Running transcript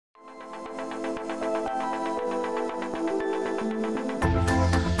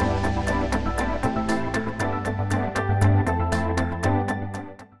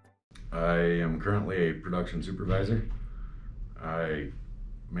currently a production supervisor. I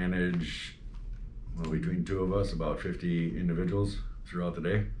manage, well, between two of us, about 50 individuals throughout the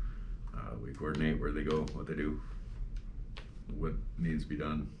day. We coordinate where they go, what they do, what needs to be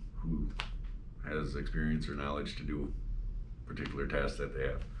done, who has experience or knowledge to do particular tasks that they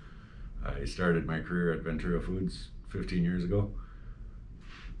have. I started my career at Ventura Foods 15 years ago.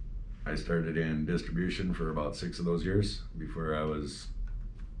 I started in distribution for about 6 of those years before I was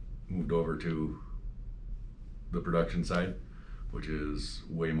moved over to the production side, which is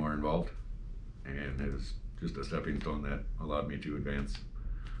way more involved and is just a stepping stone that allowed me to advance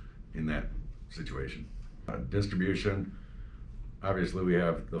in that situation. Distribution, obviously we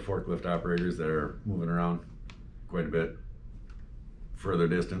have the forklift operators that are moving around quite a bit further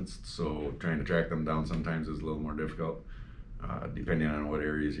distance, so trying to track them down sometimes is a little more difficult, depending on what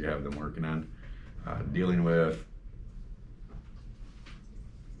areas you have them working on. Dealing with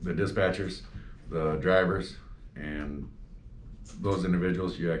the dispatchers, the drivers, and those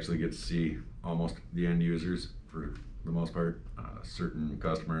individuals, you actually get to see almost the end users for the most part. Certain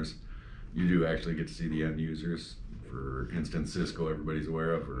customers, you do actually get to see the end users. For instance, Cisco, everybody's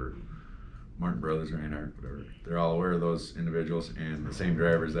aware of, or Martin Brothers, Reinhardt, whatever. They're all aware of those individuals, and the same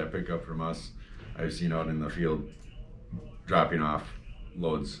drivers that pick up from us, I've seen out in the field dropping off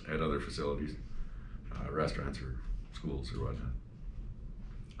loads at other facilities, restaurants or schools or whatnot.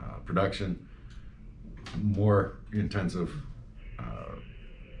 Production, more intensive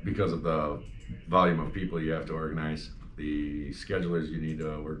because of the volume of people you have to organize, the schedulers you need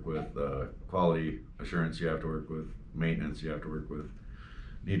to work with, the quality assurance you have to work with, maintenance you have to work with.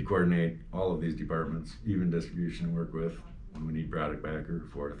 Need to coordinate all of these departments, even distribution, work with when we need product back or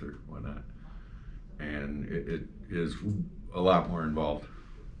forth or whatnot. And it is a lot more involved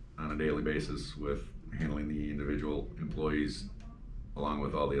on a daily basis with handling the individual employees along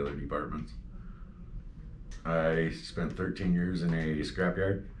with all the other departments. I spent 13 years in a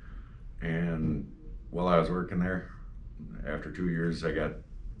scrapyard, and while I was working there, after 2 years, I got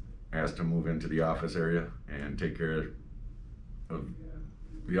asked to move into the office area and take care of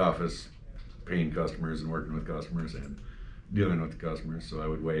the office, paying customers and working with customers and dealing with the customers. So I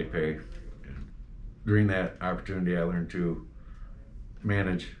would weigh pay. And during that opportunity, I learned to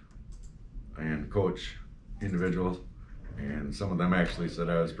manage and coach individuals, and some of them actually said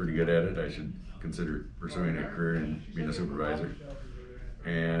I was pretty good at it. I should consider pursuing a career in being a supervisor.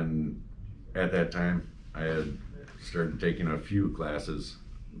 And at that time, I had started taking a few classes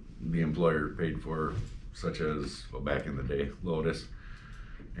the employer paid for, such as, well, back in the day, Lotus,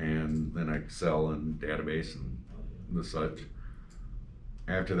 and then Excel and database and the such.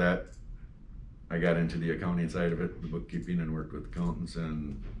 After that, I got into the accounting side of it, the bookkeeping, and worked with accountants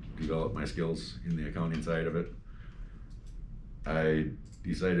and developed my skills in the accounting side of it. I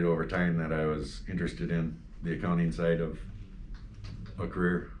decided over time that I was interested in the accounting side of a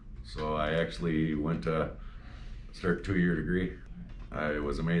career, so I actually went to start a 2-year degree. I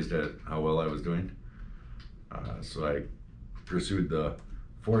was amazed at how well I was doing, so I pursued the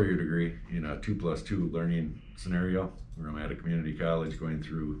 4-year degree in a 2+2 learning scenario, where I'm at a community college going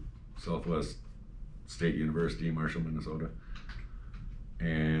through Southwest State University, Marshall, Minnesota.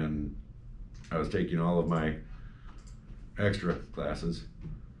 And I was taking all of my extra classes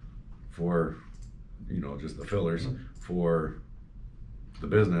for, just the fillers for the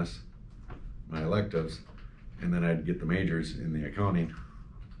business, my electives, and then I'd get the majors in the accounting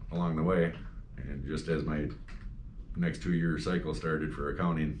along the way. And just as my next 2-year cycle started for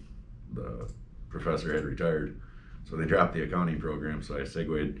accounting, the professor had retired, so they dropped the accounting program, so I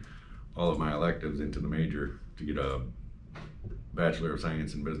segued all of my electives into the major to get a Bachelor of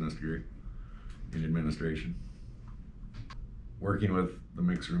Science in Business degree in administration. Working with the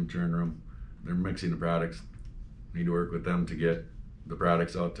mix room, churn room, they're mixing the products. Need to work with them to get the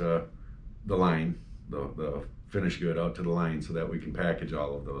products out to the line, the finished good out to the line, so that we can package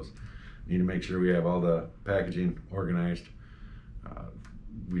all of those. Need to make sure we have all the packaging organized.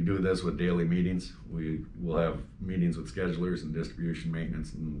 We do this with daily meetings. We will have meetings with schedulers and distribution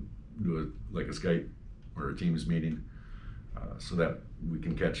maintenance and do it like a Skype or a Teams meeting, so that we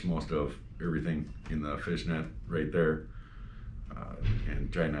can catch most of everything in the fishnet right there,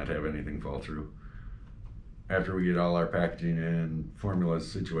 and try not to have anything fall through. After we get all our packaging and formulas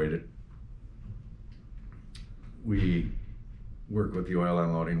situated, we work with the oil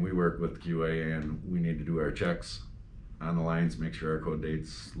unloading, we work with QA, and we need to do our checks on the lines, make sure our code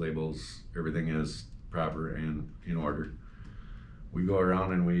dates, labels, everything is proper and in order. We go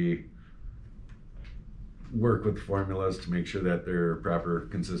around and we work with the formulas to make sure that they're proper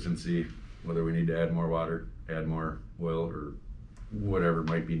consistency, whether we need to add more water, add more oil, or whatever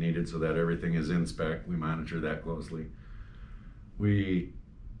might be needed so that everything is in spec. We monitor that closely. We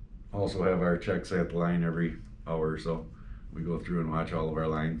also have our checks at the line every hour or so. We go through and watch all of our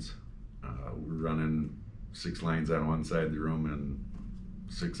lines. We're running 6 lines on one side of the room and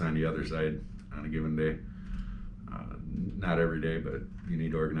 6 on the other side on a given day. Not every day, but you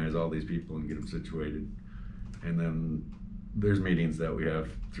need to organize all these people and get them situated. And then there's meetings that we have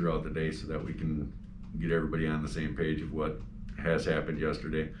throughout the day so that we can get everybody on the same page of what has happened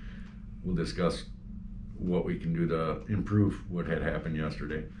yesterday. We'll discuss what we can do to improve what had happened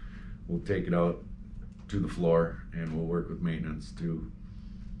yesterday. We'll take it out to the floor and we'll work with maintenance to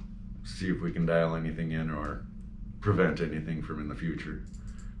see if we can dial anything in or prevent anything from in the future.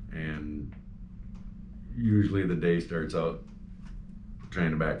 And usually the day starts out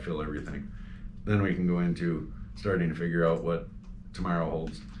trying to backfill everything. Then we can go into starting to figure out what tomorrow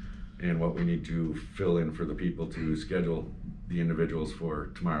holds and what we need to fill in for the people to schedule the individuals for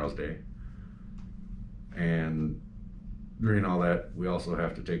tomorrow's day. And during all that, we also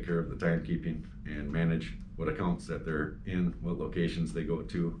have to take care of the timekeeping and manage what accounts that they're in, what locations they go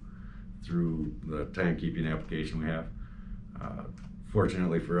to through the timekeeping application we have.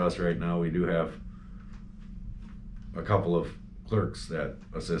 Fortunately for us right now, we do have a couple of clerks that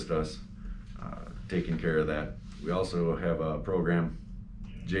assist us taking care of that. We also have a program,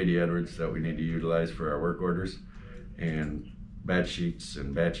 JD Edwards, that we need to utilize for our work orders and batch sheets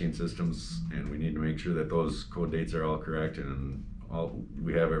and batching systems, and we need to make sure that those code dates are all correct and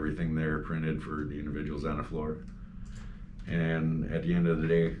we have everything there printed for the individuals on the floor. And at the end of the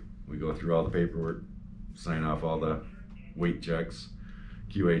day, we go through all the paperwork, sign off all the weight checks,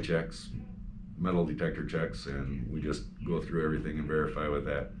 QA checks, metal detector checks, and we just go through everything and verify with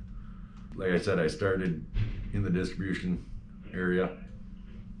that. Like I said, I started in the distribution area.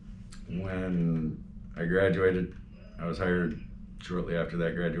 When I graduated, I was hired shortly after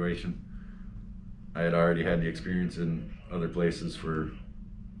that graduation. I had already had the experience in other places for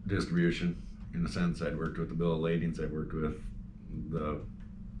distribution. In a sense, I'd worked with the bill of ladings, I'd worked with the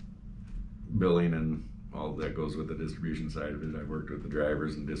billing and all that goes with the distribution side of it. I worked with the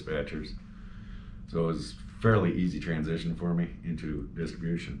drivers and dispatchers. So it was a fairly easy transition for me into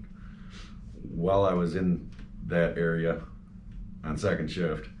distribution. While I was in that area on second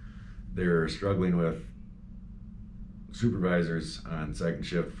shift, they were struggling with supervisors on second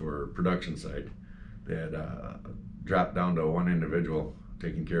shift for production side. They had dropped down to one individual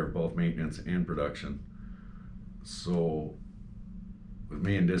taking care of both maintenance and production. So with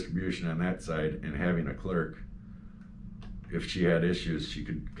me in distribution on that side and having a clerk, if she had issues, she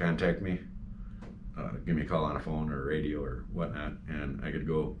could contact me, give me a call on a phone or radio or whatnot, and I could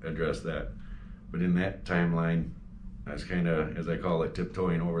go address that. But in that timeline, I was kind of, as I call it,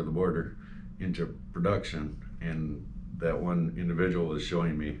 tiptoeing over the border into production, and that one individual was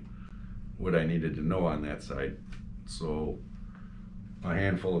showing me what I needed to know on that side. So a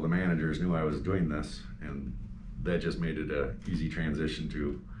handful of the managers knew I was doing this, and that just made it an easy transition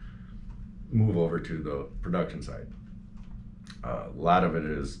to move over to the production side. A lot of it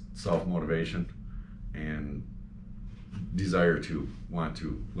is self-motivation and desire to want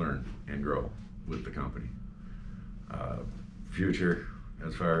to learn and grow with the company. Future,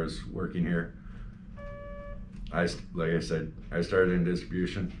 as far as working here, like I said, I started in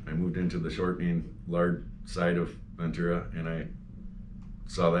distribution. I moved into the shortening lard side of Ventura, and I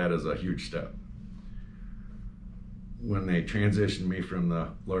saw that as a huge step. When they transitioned me from the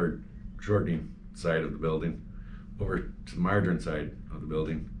lard shortening side of the building over to the margarine side of the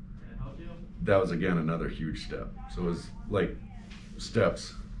building, that was again another huge step. So it was like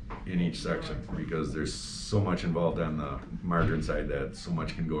steps in each section, because there's so much involved on the margarine side that so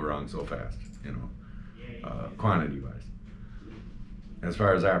much can go wrong so fast, you know, quantity wise. As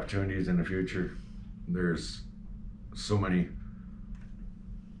far as opportunities in the future, there's so many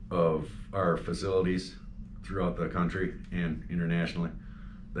of our facilities throughout the country and internationally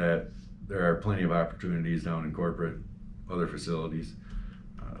that there are plenty of opportunities down in corporate, other facilities.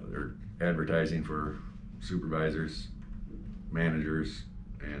 They're advertising for supervisors, managers,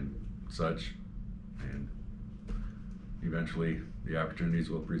 and such, and eventually the opportunities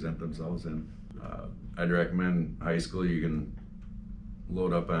will present themselves. And I'd recommend high school. You can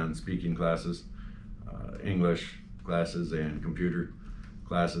load up on speaking classes, English classes, and computer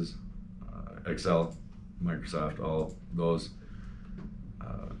classes, Excel, Microsoft, all those.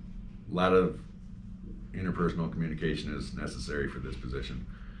 A lot of interpersonal communication is necessary for this position.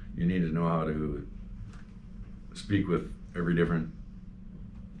 You need to know how to speak with every different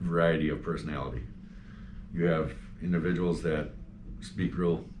variety of personality. You have individuals that speak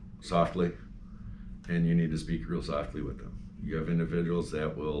real softly, and you need to speak real softly with them. You have individuals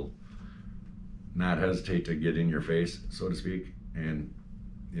that will not hesitate to get in your face, so to speak, and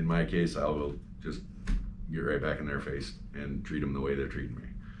in my case, I will just get right back in their face and treat them the way they're treating me.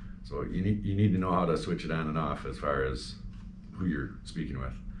 So you need to know how to switch it on and off as far as who you're speaking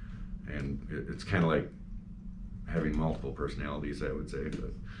with, and it's kind of like having multiple personalities, I would say,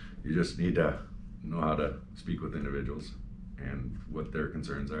 but you just need to know how to speak with individuals and what their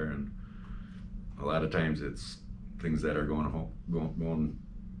concerns are, and a lot of times it's things that are going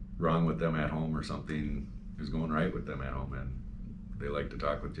wrong with them at home, or something is going right with them at home, and they like to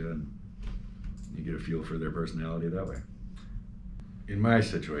talk with you, and you get a feel for their personality that way. In my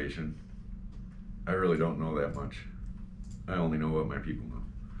situation, I really don't know that much. I only know what my people know.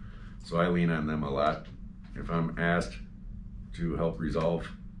 So I lean on them a lot. If I'm asked to help resolve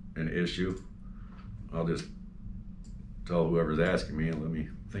an issue, I'll just tell whoever's asking me, let me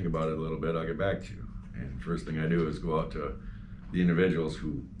think about it a little bit, I'll get back to you. And first thing I do is go out to the individuals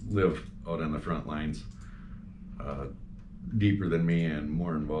who live out on the front lines, deeper than me and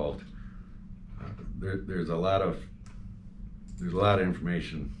more involved. There's a lot of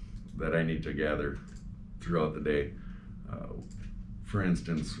information that I need to gather throughout the day. For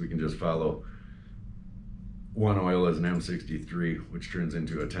instance, we can just follow one oil as an M63, which turns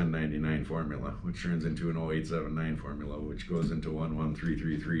into a 1099 formula, which turns into an 0879 formula, which goes into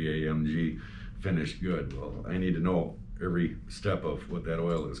 11333 AMG finished good. Well, I need to know every step of what that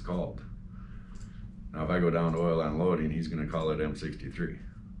oil is called. Now, if I go down to oil unloading, he's going to call it M63.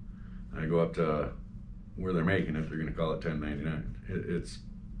 I go up to where they're making it, they're going to call it 1099.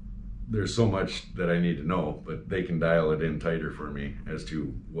 There's so much that I need to know, but they can dial it in tighter for me as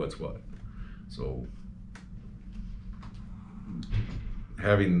to what's what. So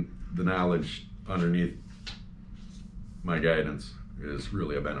having the knowledge underneath my guidance is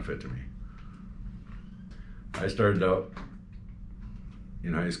really a benefit to me. I started out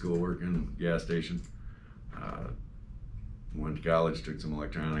in high school working gas station. Went to college, took some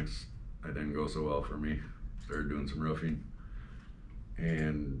electronics. That didn't go so well for me. Started doing some roofing,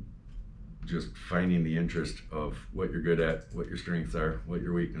 and just finding the interest of what you're good at, what your strengths are, what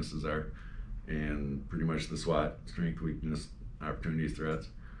your weaknesses are, and pretty much the SWOT: strength, weakness, opportunities, threats.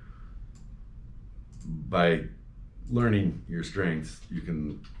 By learning your strengths, you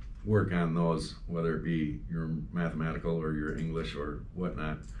can work on those, whether it be your mathematical or your English or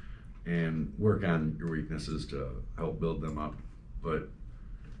whatnot, and work on your weaknesses to help build them up. But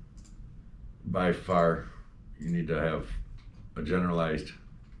by far, you need to have a generalized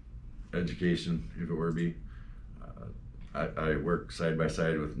education, if it were to be. I work side by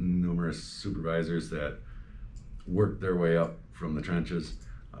side with numerous supervisors that work their way up from the trenches.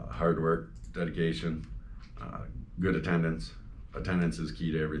 Hard work, dedication, good attendance. Attendance is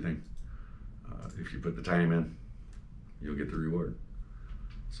key to everything. If you put the time in, you'll get the reward.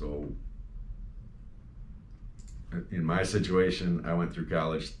 So in my situation, I went through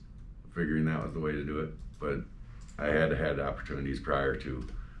college figuring that was the way to do it, but I had had opportunities prior to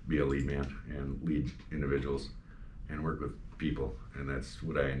be a lead man and lead individuals and work with people, and that's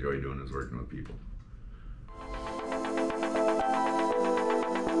what I enjoy doing, is working with people.